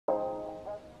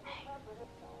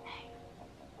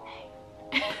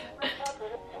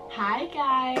Hi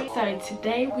guys, so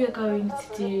today we are going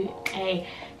to do a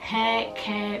hair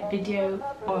care video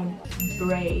on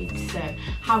braids. So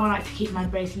how I like to keep my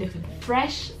braids looking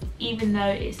fresh even though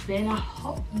it's been a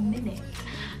hot minute.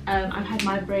 I've had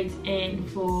my braids in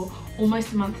for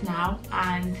almost a month now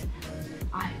and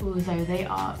I feel as though they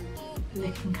are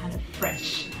looking kind of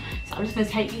fresh. So I'm just going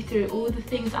to take you through all the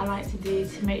things I like to do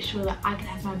to make sure that I can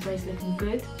have my braids looking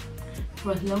good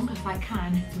for as long as I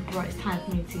can before it's time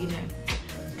for me to, you know,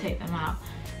 take them out.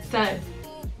 So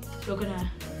we're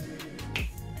gonna...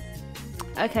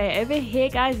 Okay, over here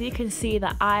guys, you can see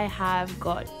that I have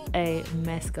got a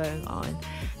mess going on.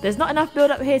 There's not enough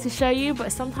build up here to show you,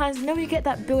 but sometimes you know you get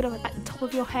that build up at the top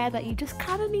of your hair that you just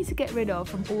kind of need to get rid of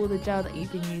from all the gel that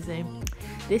you've been using.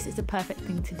 This is the perfect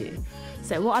thing to do.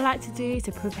 So what I like to do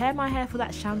to prepare my hair for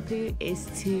that shampoo is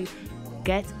to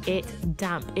get it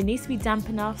damp. It needs to be damp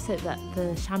enough so that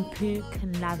the shampoo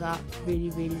can lather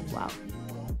really well.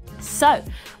 So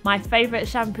my favorite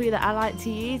shampoo that I like to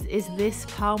use is this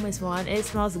Palmer's one. It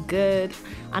smells good.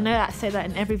 I know I say that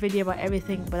in every video about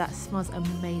everything, but that smells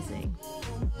amazing.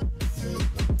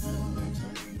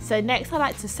 So next I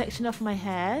like to section off my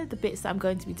hair, the bits that I'm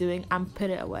going to be doing, and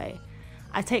put it away.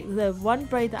 I take the one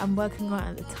braid that I'm working on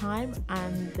at the time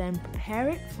and then prepare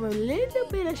it for a little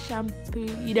bit of shampoo.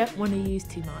 You don't want to use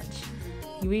too much.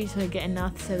 You really just want to get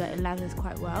enough so that it lathers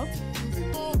quite well.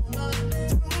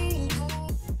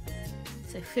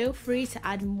 So feel free to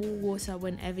add more water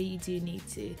whenever you do need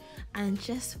to, and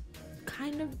just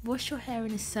kind of wash your hair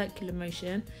in a circular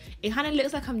motion. It kind of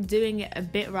looks like I'm doing it a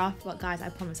bit rough, but guys, I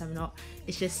promise I'm not.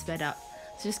 It's just sped up.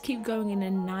 So just keep going in a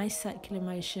nice circular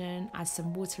motion, add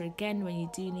some water again when you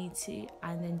do need to,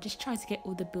 and then just try to get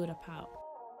all the build-up out.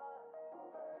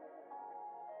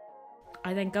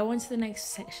 I then go on to the next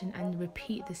section and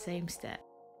repeat the same step.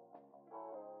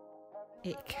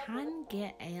 It can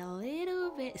get a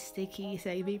little bit sticky,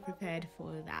 so be prepared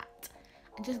for that.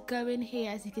 And just go in here,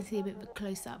 as you can see a bit of a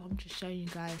close-up. I'm just showing you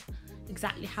guys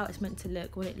exactly how it's meant to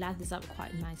look when it lathers up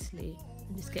quite nicely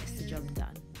and just gets the job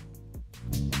done.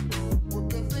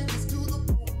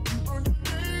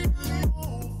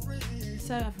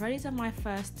 So I've already done my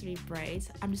first 3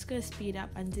 braids. I'm just going to speed up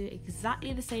and do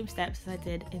exactly the same steps as I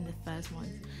did in the first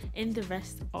ones in the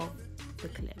rest of the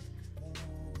clip.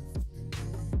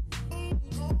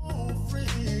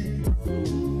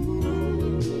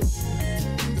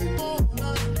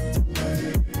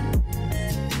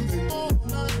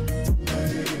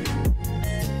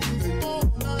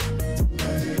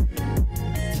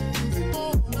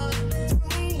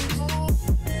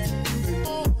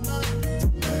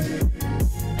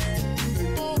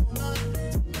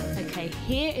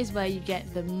 Here is where you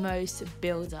get the most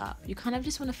build up. You kind of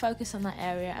just want to focus on that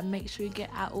area and make sure you get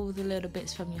out all the little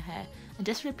bits from your hair, and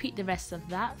just repeat the rest of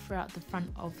that throughout the front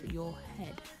of your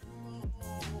head.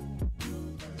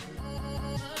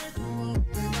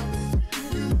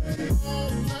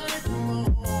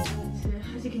 So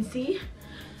as you can see,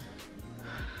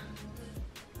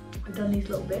 I've done these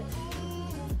little bits.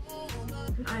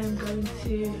 I am going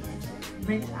to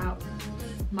rinse out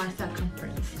my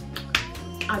circumference.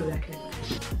 I'll be back in a minute.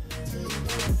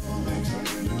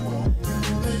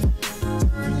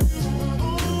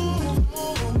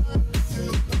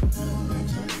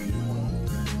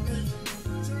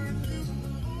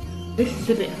 This is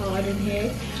a bit hard in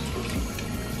here,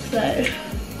 so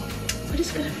I'm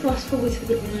just going to fast forward to the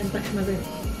bit when I'm back in my room.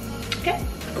 Okay,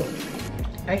 cool.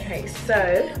 Okay,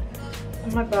 so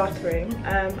in my bathroom,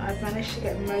 I've managed to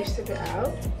get most of it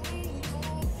out.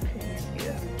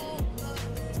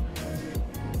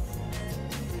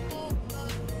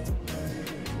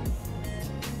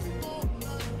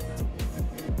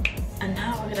 And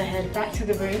now we're gonna head back to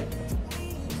the room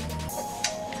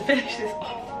to finish this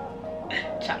off.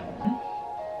 Ciao.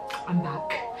 I'm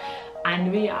back,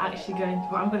 and we are actually going.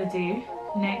 What I'm gonna do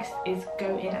next is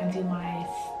go in and do my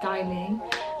styling.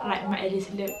 I like my edges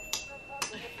to look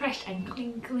fresh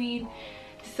and clean.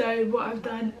 So what I've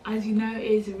done, as you know,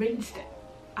 is rinsed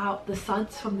out the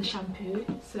suds from the shampoo.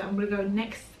 So I'm gonna go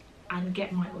next and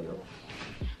get my oil.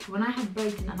 When I have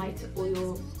braids, I like to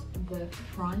oil the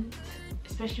front,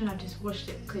 especially when I've just washed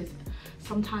it, because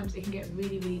sometimes it can get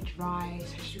really dry,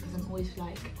 especially because I'm always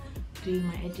like doing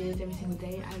my edges every single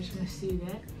day. I just want to soothe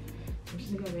it. So I'm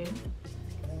just gonna go in.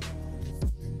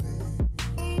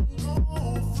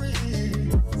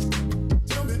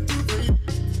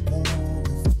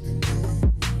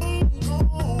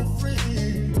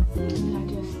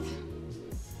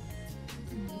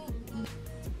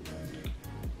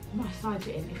 Massage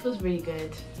it in. It feels really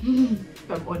good, if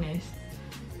I'm honest.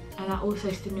 And that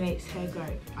also stimulates hair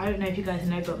growth. I don't know if you guys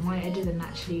know, but my edges are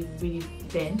naturally really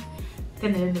thin,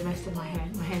 thinner than the rest of my hair.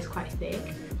 My hair is quite thick.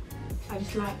 So I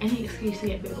just like any excuse to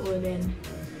get a bit of oil in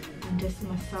and just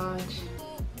massage.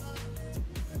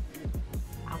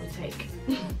 I would take.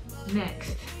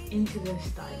 Next, into the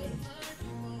styling.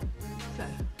 So,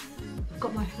 I've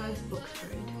got my first box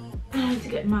braid. I need to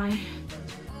get my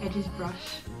edges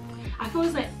brush. I feel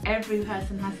like every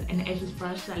person has an edges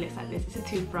brush that looks like this. It's a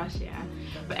toothbrush, yeah.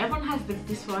 But everyone has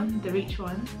this one, the Reach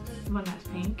one, the one that's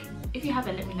pink. If you have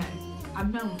it, let me know.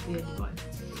 I'm known with the only one.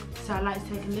 So I like to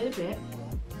take a little bit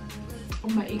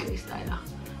on my Eco Styler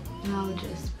and I'll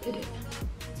just put it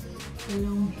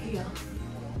along here,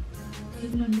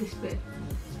 even on this bit.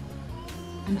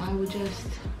 And I will just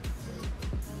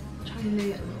try and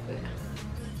lay it a little bit.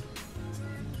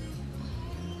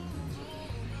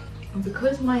 And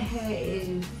because my hair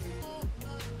is,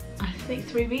 I think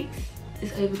 3 weeks,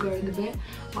 it's overgrowing a bit,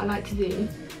 what I like to do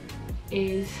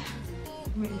is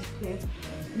make this clear.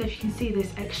 And if you can see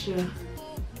this extra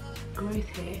growth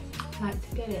here, I like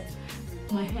to get it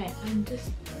in my hair and just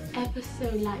ever so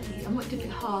lightly. I'm not doing it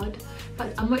hard,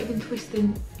 but I'm not even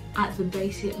twisting at the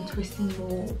base yet. I'm twisting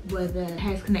more where the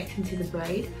hair is connecting to the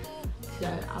braid.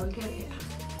 So I'll get it,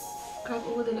 grab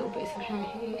all the little bits of hair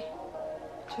here,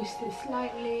 twist it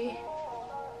slightly,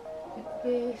 like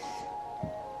this,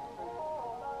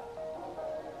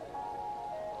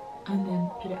 and then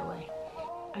put it away.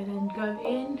 I then go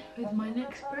in with my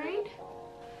next braid,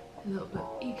 a little bit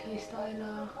of Eco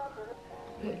Styler,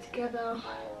 put it together,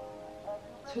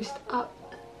 twist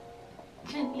up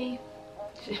gently,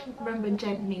 remember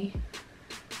gently,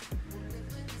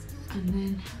 and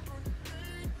then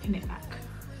pin it back.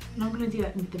 And I'm going to do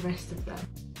that with the rest of them.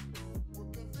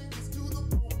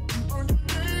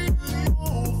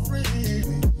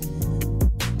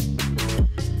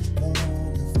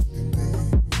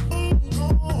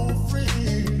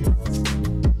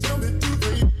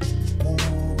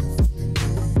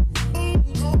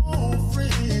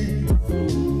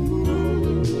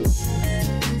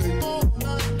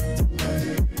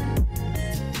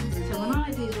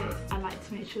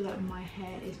 That my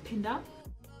hair is pinned up.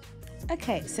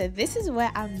 Okay, so this is where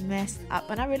I messed up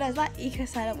and I realized that Eco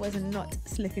Styler was not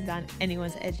slipping down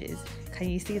anyone's edges. Can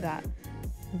you see that?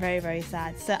 Very, very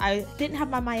sad. So I didn't have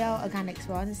my Yaa Yaa Organics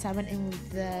one, so I went in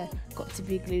with the Got To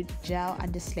Be Glued gel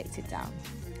and just slicked it down.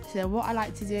 So what I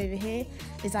like to do over here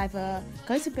is either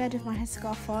go to bed with my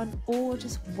headscarf on or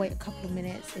just wait a couple of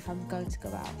minutes if I'm going to go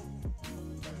out.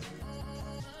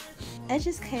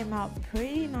 Edges came out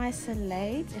pretty nice and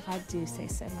laid, if I do say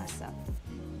so myself.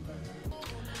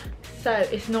 So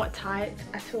it's not tight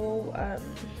at all.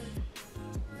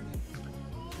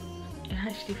 It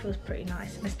actually feels pretty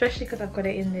nice, and especially because I've got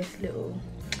it in this little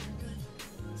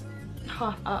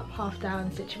half up, half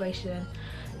down situation.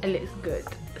 It looks good.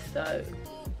 So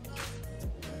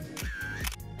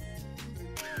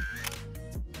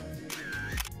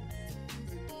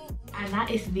and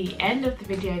that is the end of the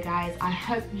video, guys. I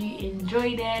hope you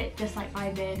enjoyed it just like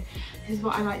I did. This is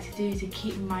what I like to do to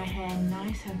keep my hair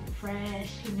nice and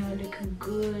fresh, you know, looking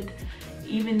good.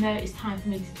 Even though it's time for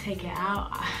me to take it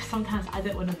out, sometimes I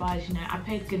don't want to budge, you know. I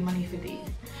paid good money for these.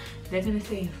 They're gonna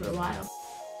stay in for a while.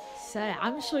 So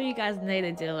I'm sure you guys know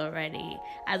the deal already.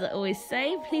 As I always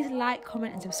say, please like,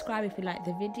 comment and subscribe if you like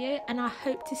the video, and I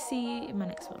hope to see you in my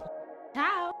next one.